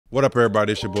What up,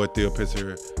 everybody? It's your boy Theo Pinson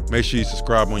here. Make sure you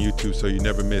subscribe on YouTube so you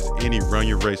never miss any Run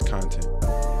Your Race content.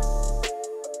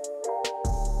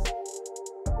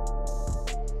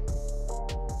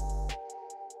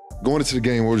 Going into the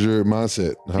game, what was your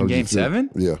mindset? In game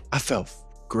 7? Yeah. I felt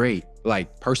great.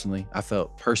 Like, personally, I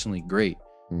felt personally great.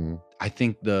 Mm-hmm. I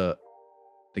think the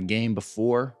game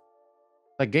before,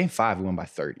 like game 5, we won by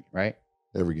 30, right?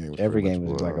 Every game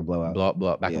was like a blowout.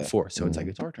 Blow back and forth. So it's like,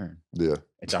 it's our turn. Yeah.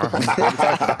 It's our turn.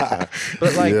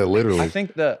 But like, yeah, literally. I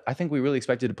think we really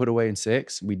expected to put away in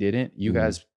 6. We didn't. You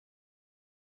guys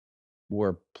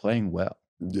were playing well.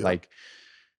 Yeah. Like,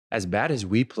 as bad as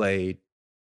we played,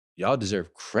 y'all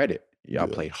deserve credit. Y'all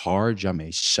played hard. Y'all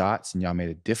made shots and y'all made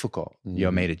it difficult.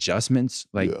 Y'all made adjustments.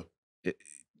 Like,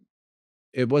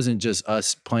 it wasn't just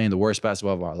us playing the worst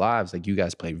basketball of our lives. Like, you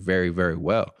guys played very, very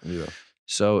well. Yeah.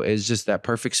 So it's just that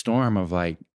perfect storm of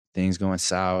like things going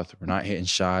south. We're not hitting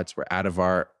shots. We're out of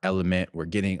our element. We're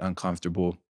getting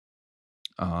uncomfortable.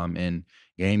 And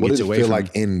game what gets did it away feel from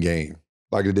like in game?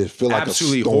 Like it did feel like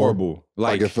absolutely a storm. horrible.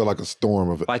 Like it felt like a storm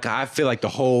of it. Like I feel like the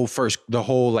whole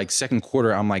like second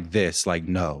quarter, I'm like this, like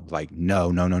no.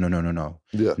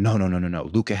 Yeah. No.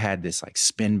 Luka had this like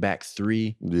spin back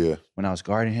 3. Yeah. When I was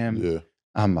guarding him. Yeah.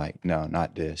 I'm like, no,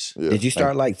 not this. Yeah. Did you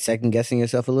start like second guessing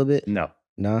yourself a little bit? No.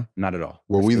 No? Not at all.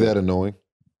 Were we that annoying?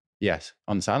 Yes.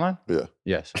 On the sideline? Yeah.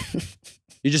 Yes.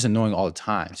 You're just annoying all the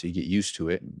time, so you get used to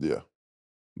it. Yeah.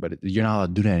 But you're not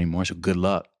allowed to do that anymore, so good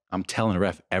luck. I'm telling the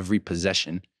ref every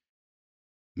possession,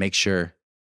 make sure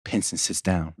Pinson sits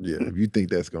down. Yeah. If you think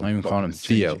that's going to I'm even calling him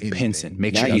Theo, Pinson.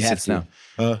 Make sure he sits down.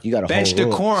 You got a bench whole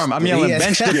rule. decorum. I'm yelling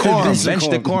bench decorum. Bench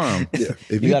decorum. Yeah.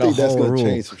 If you think that's going to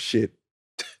change some shit,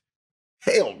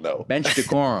 hell no. Bench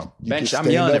decorum. Bench. I'm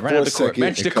yelling it right out the court.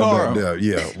 Bench decorum.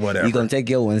 Yeah, whatever. You're going to take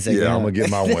your 1 second. Yeah, I'm going to get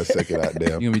my 1 second out there.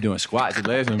 You're going to be doing squats. Your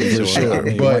legs going to be For sure.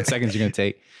 But 1 second you're going to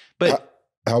take. But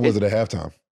how was it at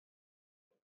halftime?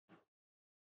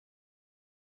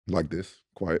 Like this?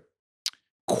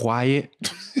 Quiet,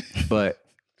 but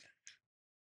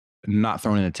not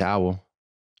throwing in the towel.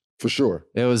 For sure.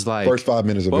 It was like first 5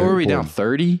 minutes of what were we down?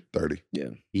 30? 30. Yeah.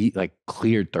 He like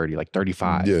cleared 30, like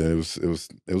 35. Yeah, it was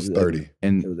 30.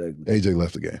 And AJ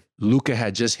left the game. Luka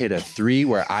had just hit a 3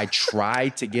 where I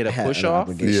tried to get a push off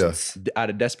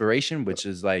out of desperation, which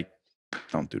is like,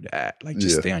 don't do that. Like,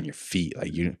 just stay on your feet.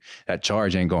 Like, that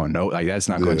charge ain't going like that's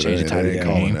not going to change the tide of the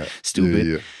game. Stupid.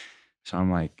 Yeah. So I'm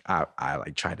like, I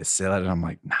like tried to sell it, and I'm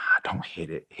like, nah, don't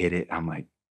hit it. I'm like,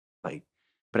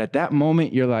 but at that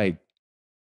moment, you're like,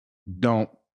 don't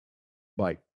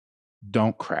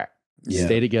crack. Yeah.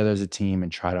 Stay together as a team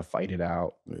and try to fight it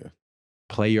out. Yeah.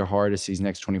 Play your hardest these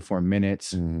next 24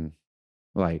 minutes. Mm-hmm.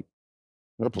 Like,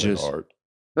 just hard.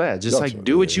 Yeah, just like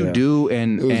do what you do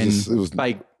and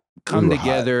like come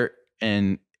together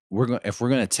and if we're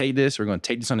gonna take this, we're gonna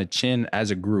take this on the chin as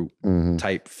a group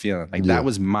type feeling. Like that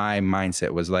was my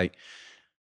mindset, was like,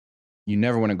 you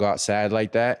never want to go out sad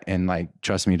like that. And like,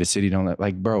 trust me, the city don't let,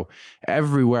 like, bro,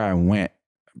 everywhere I went,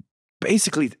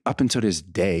 basically up until this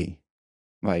day,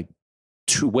 like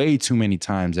way too many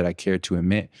times that I care to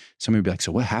admit, somebody would be like,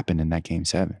 so what happened in that game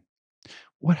 7?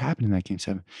 What happened in that game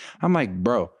 7? I'm like,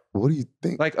 bro, what do you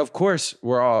think? Like, of course,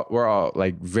 we're all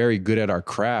like very good at our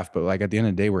craft, but like at the end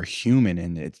of the day, we're human,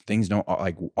 and things don't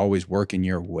like always work in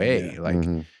your way. Yeah. Like,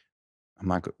 I'm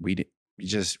like, we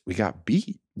got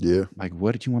beat. Yeah. Like,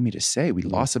 what did you want me to say? We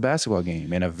lost a basketball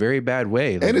game in a very bad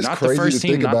way. Like, and it's not crazy the first to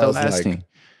team, think not about. the last like, team.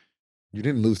 You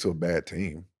didn't lose to a bad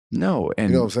team. No,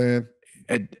 and you know what I'm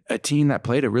saying? A team that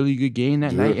played a really good game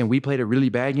that night, and we played a really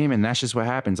bad game, and that's just what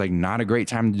happens. Like, not a great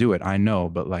time to do it, I know,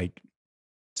 but like,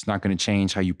 it's not going to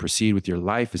change how you proceed with your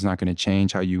life. It's not going to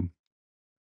change how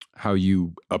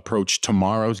you approach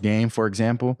tomorrow's game, for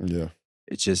example. Yeah.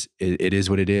 It's just, it is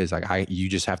what it is. Like, you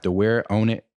just have to wear it, own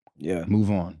it, move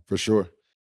on. For sure.